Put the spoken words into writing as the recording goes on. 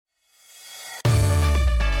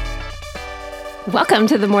Welcome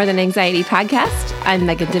to the More Than Anxiety podcast. I'm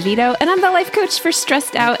Megan DeVito, and I'm the life coach for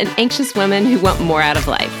stressed out and anxious women who want more out of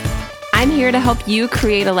life. I'm here to help you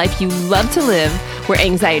create a life you love to live where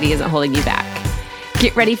anxiety isn't holding you back.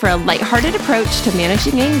 Get ready for a lighthearted approach to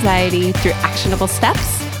managing anxiety through actionable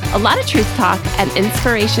steps, a lot of truth talk, and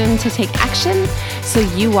inspiration to take action so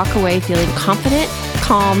you walk away feeling confident,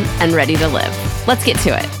 calm, and ready to live. Let's get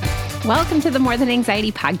to it. Welcome to the More Than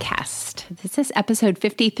Anxiety podcast. This is episode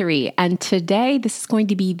 53, and today this is going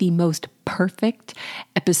to be the most perfect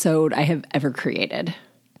episode I have ever created.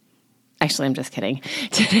 Actually, I'm just kidding.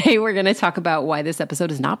 Today we're going to talk about why this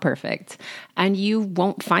episode is not perfect, and you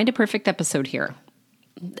won't find a perfect episode here,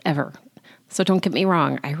 ever. So don't get me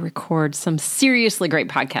wrong, I record some seriously great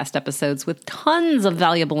podcast episodes with tons of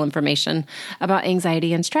valuable information about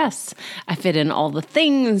anxiety and stress. I fit in all the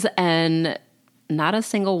things, and not a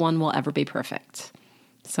single one will ever be perfect.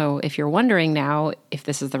 So if you're wondering now if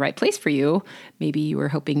this is the right place for you, maybe you were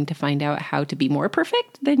hoping to find out how to be more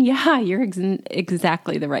perfect, then yeah, you're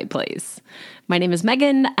exactly the right place. My name is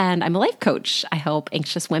Megan, and I'm a life coach. I help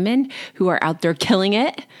anxious women who are out there killing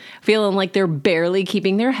it, feeling like they're barely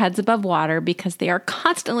keeping their heads above water because they are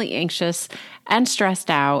constantly anxious and stressed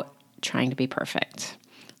out, trying to be perfect.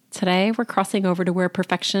 Today, we're crossing over to where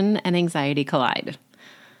perfection and anxiety collide.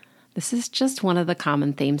 This is just one of the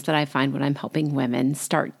common themes that I find when I'm helping women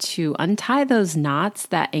start to untie those knots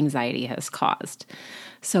that anxiety has caused.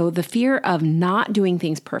 So the fear of not doing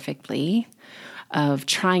things perfectly, of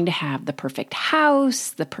trying to have the perfect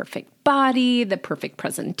house, the perfect body, the perfect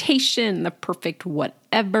presentation, the perfect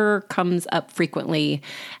whatever comes up frequently.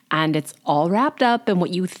 And it's all wrapped up in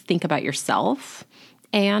what you think about yourself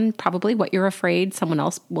and probably what you're afraid someone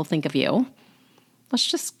else will think of you. Let's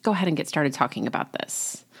just go ahead and get started talking about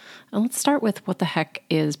this. And let's start with what the heck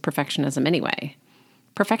is perfectionism anyway.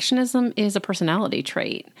 Perfectionism is a personality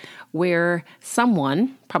trait where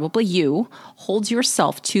someone, probably you, holds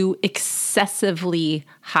yourself to excessively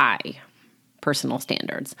high personal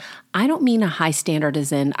standards. I don't mean a high standard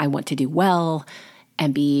as in I want to do well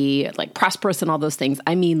and be like prosperous and all those things.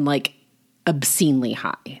 I mean like obscenely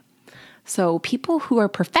high. So people who are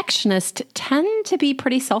perfectionists tend to be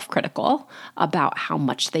pretty self-critical about how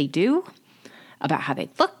much they do, about how they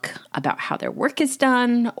look, about how their work is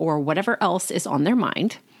done, or whatever else is on their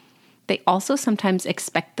mind. They also sometimes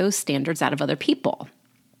expect those standards out of other people.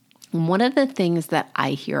 And one of the things that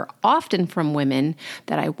I hear often from women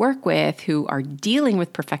that I work with who are dealing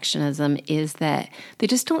with perfectionism is that they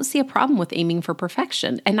just don't see a problem with aiming for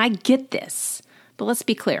perfection. And I get this, but let's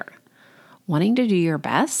be clear. Wanting to do your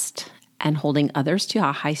best and holding others to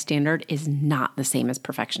a high standard is not the same as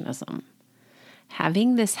perfectionism.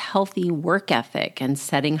 Having this healthy work ethic and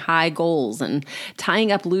setting high goals and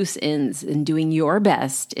tying up loose ends and doing your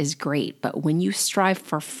best is great. But when you strive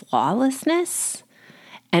for flawlessness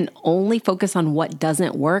and only focus on what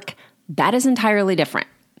doesn't work, that is entirely different.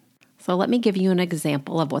 So let me give you an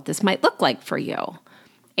example of what this might look like for you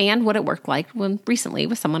and what it worked like recently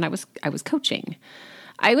with someone I was coaching.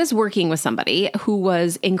 I was working with somebody who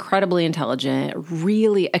was incredibly intelligent,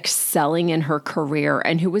 really excelling in her career,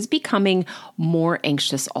 and who was becoming more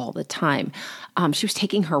anxious all the time. She was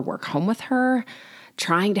taking her work home with her,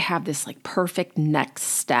 trying to have this like perfect next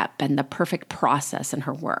step and the perfect process in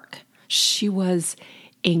her work. She was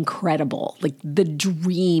incredible, like the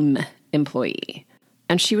dream employee.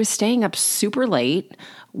 And she was staying up super late,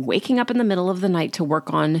 waking up in the middle of the night to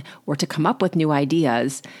work on or to come up with new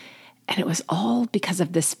ideas. And it was all because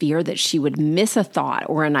of this fear that she would miss a thought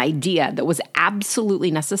or an idea that was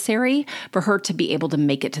absolutely necessary for her to be able to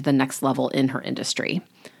make it to the next level in her industry.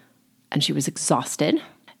 And she was exhausted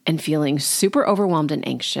and feeling super overwhelmed and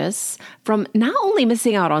anxious from not only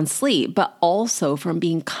missing out on sleep, but also from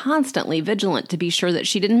being constantly vigilant to be sure that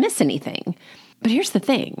she didn't miss anything. But here's the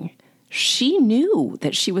thing. She knew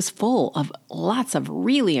that she was full of lots of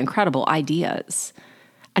really incredible ideas.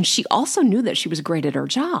 And she also knew that she was great at her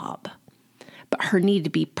job. But her need to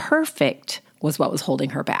be perfect was what was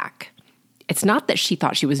holding her back. It's not that she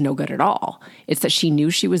thought she was no good at all. It's that she knew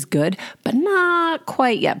she was good, but not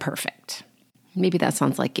quite yet perfect. Maybe that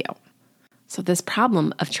sounds like you. So this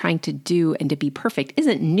problem of trying to do and to be perfect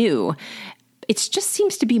isn't new. It just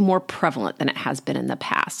seems to be more prevalent than it has been in the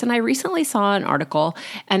past. And I recently saw an article,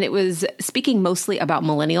 and it was speaking mostly about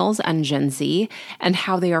millennials and Gen Z and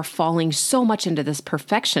how they are falling so much into this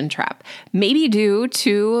perfection trap, maybe due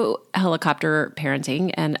to helicopter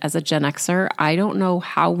parenting. And as a Gen Xer, I don't know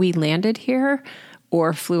how we landed here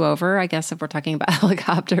or flew over, I guess, if we're talking about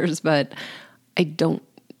helicopters, but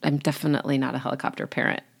I'm definitely not a helicopter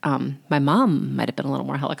parent. My mom might have been a little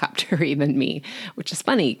more helicopter-y than me, which is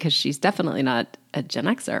funny because she's definitely not a Gen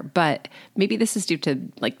Xer. But maybe this is due to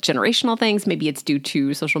like generational things. Maybe it's due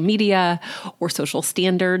to social media or social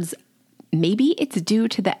standards. Maybe it's due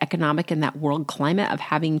to the economic and that world climate of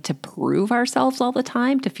having to prove ourselves all the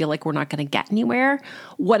time to feel like we're not going to get anywhere.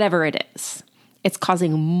 Whatever it is, it's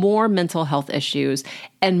causing more mental health issues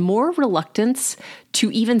and more reluctance to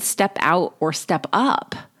even step out or step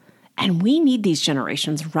up. And we need these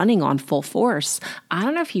generations running on full force. I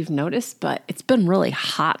don't know if you've noticed, but it's been really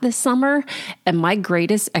hot this summer. And my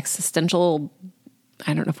greatest existential,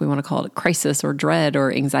 I don't know if we want to call it a crisis or dread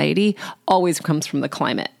or anxiety, always comes from the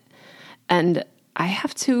climate. And I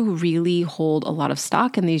have to really hold a lot of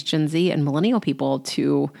stock in these Gen Z and millennial people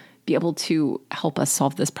to be able to help us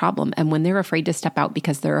solve this problem. And when they're afraid to step out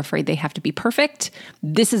because they're afraid they have to be perfect,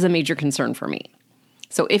 this is a major concern for me.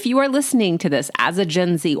 So if you are listening to this as a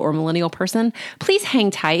Gen Z or millennial person, please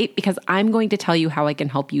hang tight because I'm going to tell you how I can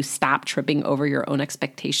help you stop tripping over your own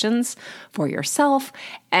expectations for yourself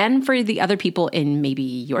and for the other people in maybe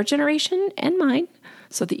your generation and mine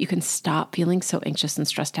so that you can stop feeling so anxious and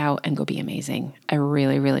stressed out and go be amazing. I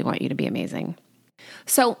really, really want you to be amazing.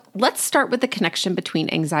 So let's start with the connection between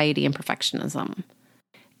anxiety and perfectionism.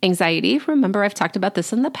 Anxiety, remember I've talked about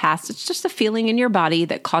this in the past, it's just a feeling in your body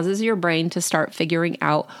that causes your brain to start figuring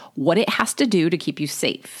out what it has to do to keep you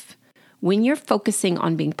safe. When you're focusing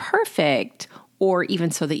on being perfect, or even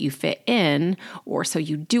so that you fit in, or so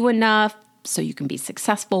you do enough, so you can be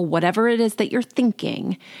successful, whatever it is that you're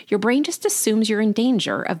thinking, your brain just assumes you're in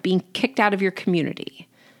danger of being kicked out of your community.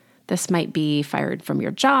 This might be fired from your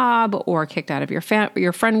job, or kicked out of your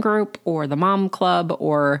friend group, or the mom club,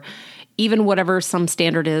 or even whatever some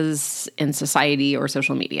standard is in society or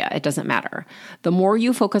social media. It doesn't matter. The more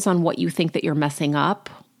you focus on what you think that you're messing up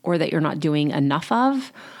or that you're not doing enough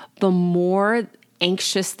of, the more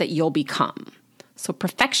anxious that you'll become. So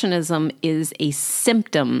perfectionism is a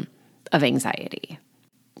symptom of anxiety.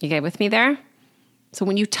 You get with me there? So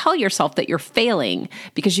when you tell yourself that you're failing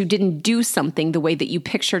because you didn't do something the way that you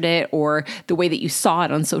pictured it or the way that you saw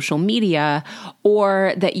it on social media,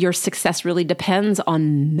 or that your success really depends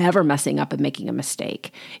on never messing up and making a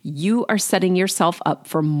mistake, you are setting yourself up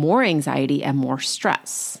for more anxiety and more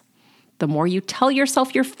stress. The more you tell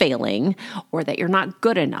yourself you're failing or that you're not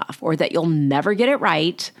good enough or that you'll never get it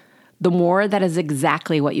right, the more that is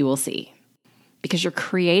exactly what you will see. Because you're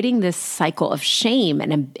creating this cycle of shame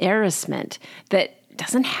and embarrassment that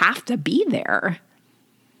doesn't have to be there.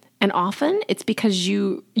 And often it's because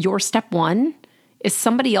your step one is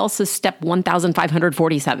somebody else's step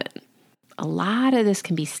 1,547. A lot of this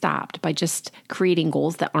can be stopped by just creating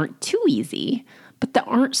goals that aren't too easy, but that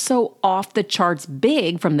aren't so off the charts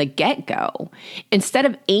big from the get-go. Instead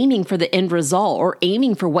of aiming for the end result or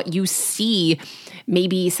aiming for what you see,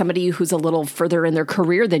 maybe somebody who's a little further in their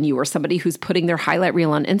career than you or somebody who's putting their highlight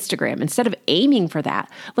reel on Instagram, instead of aiming for that,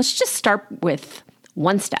 let's just start with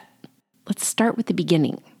one step. Let's start with the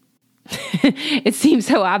beginning. It seems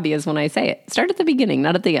so obvious when I say it. Start at the beginning,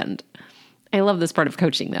 not at the end. I love this part of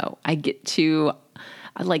coaching though. I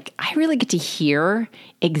really get to hear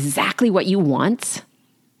exactly what you want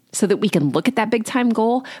so that we can look at that big time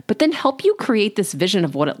goal, but then help you create this vision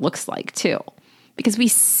of what it looks like too. Because we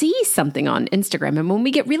see something on Instagram, and when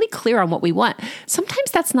we get really clear on what we want,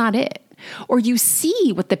 sometimes that's not it. Or you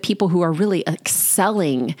see what the people who are really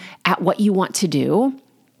excelling at what you want to do,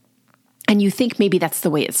 and you think maybe that's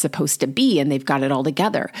the way it's supposed to be and they've got it all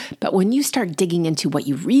together. But when you start digging into what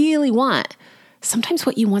you really want, sometimes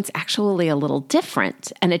what you want's actually a little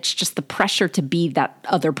different, and it's just the pressure to be that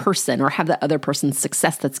other person or have that other person's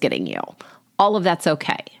success that's getting you. All of that's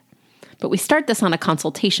okay. But we start this on a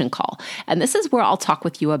consultation call, and this is where I'll talk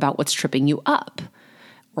with you about what's tripping you up,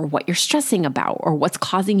 or what you're stressing about, or what's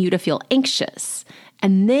causing you to feel anxious.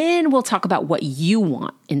 And then we'll talk about what you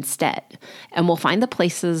want instead. And we'll find the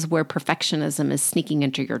places where perfectionism is sneaking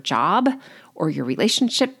into your job, or your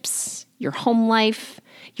relationships, your home life,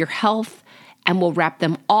 your health, and we'll wrap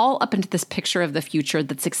them all up into this picture of the future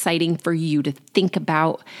that's exciting for you to think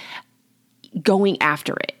about going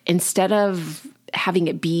after it, instead of having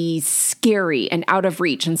it be scary and out of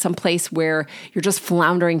reach in some place where you're just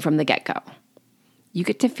floundering from the get-go. You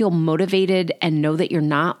get to feel motivated and know that you're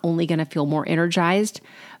not only going to feel more energized,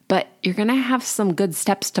 but you're going to have some good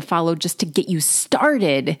steps to follow just to get you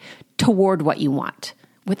started toward what you want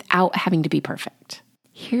without having to be perfect.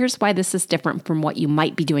 Here's why this is different from what you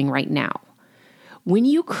might be doing right now. When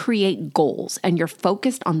you create goals and you're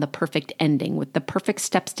focused on the perfect ending with the perfect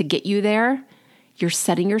steps to get you there, you're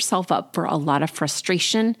setting yourself up for a lot of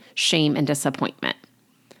frustration, shame, and disappointment.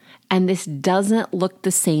 And this doesn't look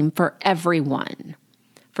the same for everyone.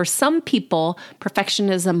 For some people,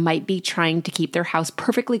 perfectionism might be trying to keep their house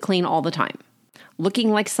perfectly clean all the time,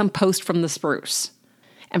 looking like some post from the spruce.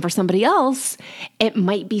 And for somebody else, it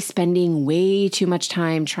might be spending way too much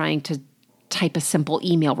time trying to type a simple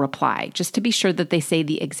email reply just to be sure that they say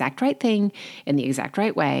the exact right thing in the exact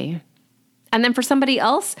right way. And then for somebody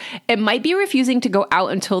else, it might be refusing to go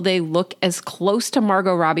out until they look as close to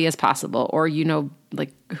Margot Robbie as possible, or,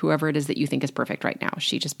 like whoever it is that you think is perfect right now.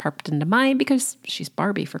 She just popped into mind because she's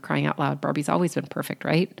Barbie, for crying out loud. Barbie's always been perfect,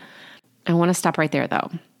 right? I want to stop right there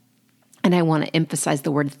though. And I want to emphasize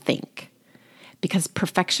the word think, because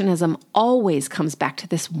perfectionism always comes back to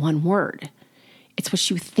this one word. It's what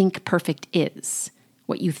you think perfect is,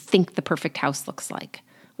 what you think the perfect house looks like,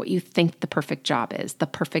 what you think the perfect job is, the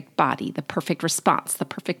perfect body, the perfect response, the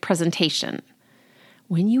perfect presentation.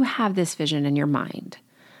 When you have this vision in your mind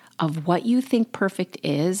of what you think perfect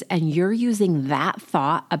is, and you're using that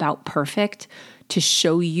thought about perfect to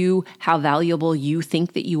show you how valuable you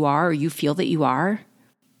think that you are or you feel that you are,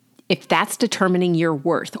 if that's determining your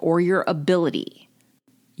worth or your ability,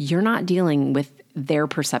 you're not dealing with their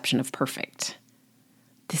perception of perfect.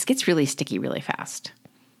 This gets really sticky really fast,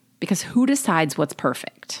 because who decides what's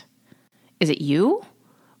perfect? Is it you,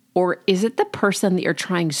 or is it the person that you're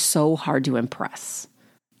trying so hard to impress?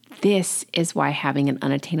 This is why having an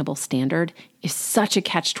unattainable standard is such a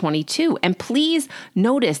catch-22. And please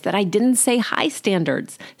notice that I didn't say high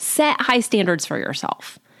standards. Set high standards for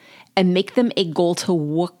yourself and make them a goal to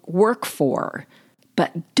work for.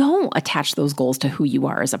 But don't attach those goals to who you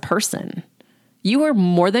are as a person. You are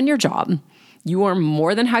more than your job. You are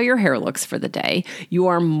more than how your hair looks for the day. You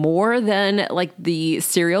are more than like the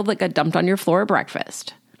cereal that got dumped on your floor at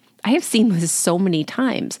breakfast. I have seen this so many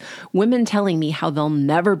times. Women telling me how they'll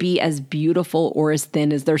never be as beautiful or as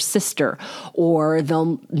thin as their sister, or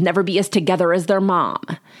they'll never be as together as their mom,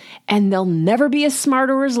 and they'll never be as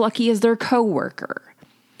smart or as lucky as their coworker.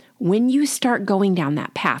 When you start going down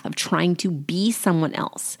that path of trying to be someone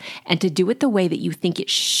else and to do it the way that you think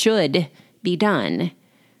it should be done,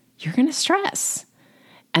 you're going to stress.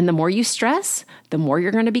 And the more you stress, the more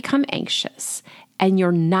you're going to become anxious. And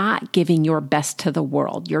you're not giving your best to the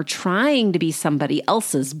world. You're trying to be somebody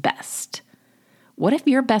else's best. What if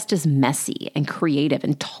your best is messy and creative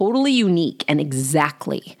and totally unique and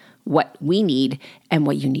exactly what we need and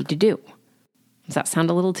what you need to do? Does that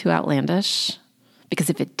sound a little too outlandish?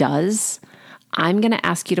 Because if it does, I'm going to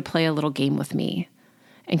ask you to play a little game with me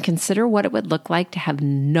and consider what it would look like to have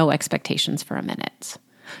no expectations for a minute.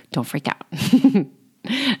 Don't freak out.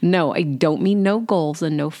 No, I don't mean no goals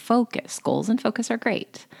and no focus. Goals and focus are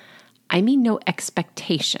great. I mean no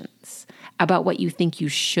expectations about what you think you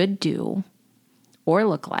should do or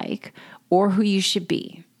look like or who you should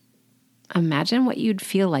be. Imagine what you'd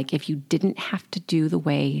feel like if you didn't have to do the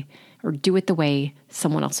way or do it the way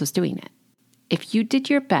someone else was doing it. If you did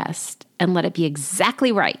your best and let it be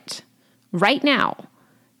exactly right now,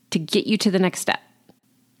 to get you to the next step.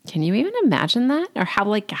 Can you even imagine that? Or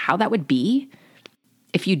how that would be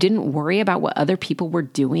if you didn't worry about what other people were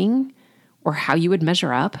doing or how you would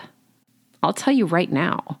measure up? I'll tell you right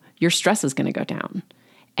now, your stress is going to go down,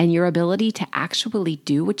 and your ability to actually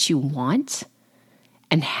do what you want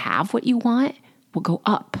and have what you want will go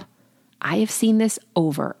up. I have seen this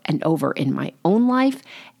over and over in my own life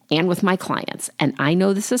and with my clients, and I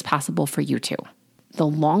know this is possible for you too. The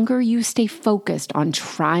longer you stay focused on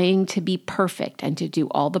trying to be perfect and to do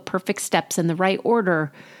all the perfect steps in the right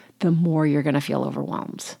order, the more you're going to feel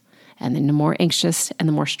overwhelmed. And then the more anxious and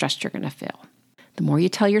the more stressed you're going to feel. The more you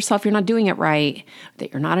tell yourself you're not doing it right,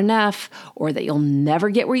 that you're not enough, or that you'll never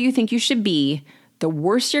get where you think you should be, the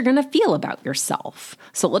worse you're going to feel about yourself.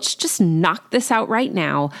 So let's just knock this out right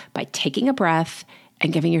now by taking a breath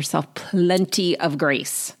and giving yourself plenty of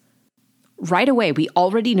grace. Right away, we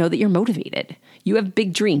already know that you're motivated. You have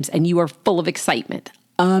big dreams and you are full of excitement.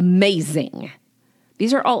 Amazing.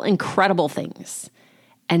 These are all incredible things.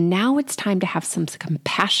 And now it's time to have some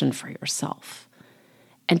compassion for yourself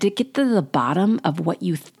and to get to the bottom of what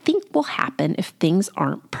you think will happen if things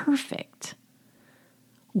aren't perfect.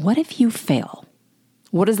 What if you fail?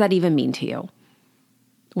 What does that even mean to you?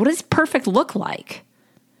 What does perfect look like?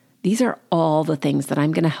 These are all the things that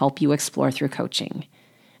I'm going to help you explore through coaching.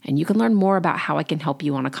 And you can learn more about how I can help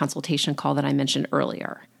you on a consultation call that I mentioned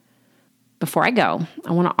earlier. Before I go,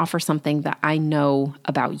 I want to offer something that I know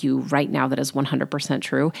about you right now that is 100%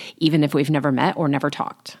 true, even if we've never met or never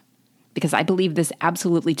talked. Because I believe this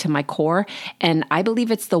absolutely to my core, and I believe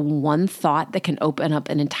it's the one thought that can open up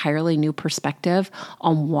an entirely new perspective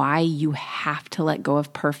on why you have to let go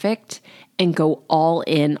of perfect and go all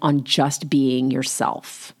in on just being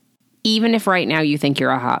yourself. Even if right now you think you're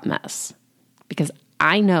a hot mess. Because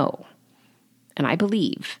I know and I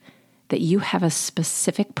believe that you have a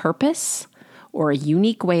specific purpose or a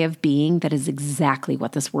unique way of being that is exactly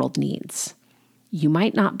what this world needs. You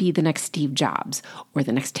might not be the next Steve Jobs or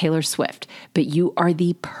the next Taylor Swift, but you are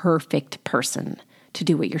the perfect person to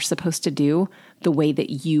do what you're supposed to do the way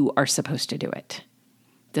that you are supposed to do it.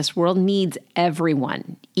 This world needs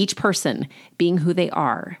everyone, each person being who they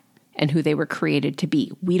are and who they were created to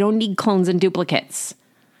be. We don't need clones and duplicates.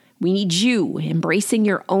 We need you embracing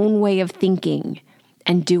your own way of thinking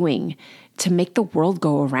and doing to make the world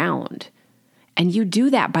go around. And you do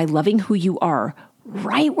that by loving who you are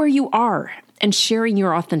right where you are and sharing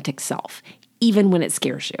your authentic self, even when it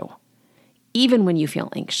scares you, even when you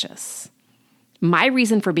feel anxious. My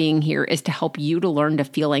reason for being here is to help you to learn to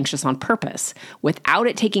feel anxious on purpose without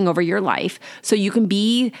it taking over your life so you can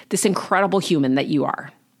be this incredible human that you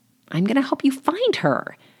are. I'm going to help you find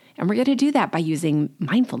her. And we're going to do that by using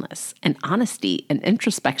mindfulness and honesty and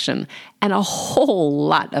introspection and a whole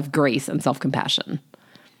lot of grace and self-compassion.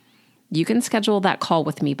 You can schedule that call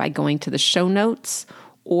with me by going to the show notes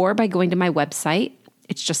or by going to my website.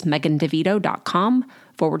 It's just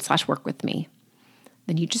megandevito.com/work with me.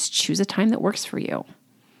 Then you just choose a time that works for you.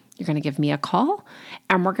 You're going to give me a call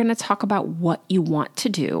and we're going to talk about what you want to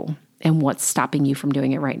do and what's stopping you from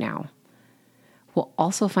doing it right now. We'll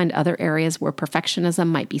also find other areas where perfectionism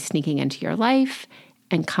might be sneaking into your life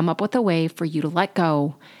and come up with a way for you to let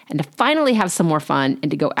go and to finally have some more fun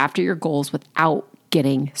and to go after your goals without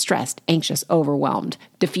getting stressed, anxious, overwhelmed,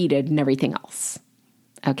 defeated, and everything else.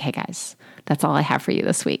 Okay, guys, that's all I have for you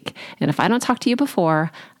this week. And if I don't talk to you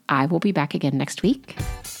before, I will be back again next week.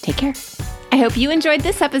 Take care. I hope you enjoyed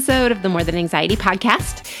this episode of the More Than Anxiety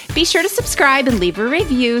podcast. Be sure to subscribe and leave a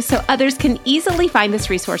review so others can easily find this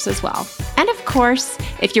resource as well. And of course,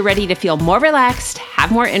 if you're ready to feel more relaxed,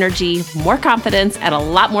 have more energy, more confidence, and a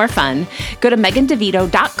lot more fun, go to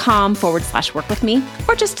megandevito.com/work with me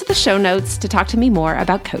or just to the show notes to talk to me more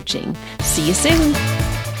about coaching. See you soon.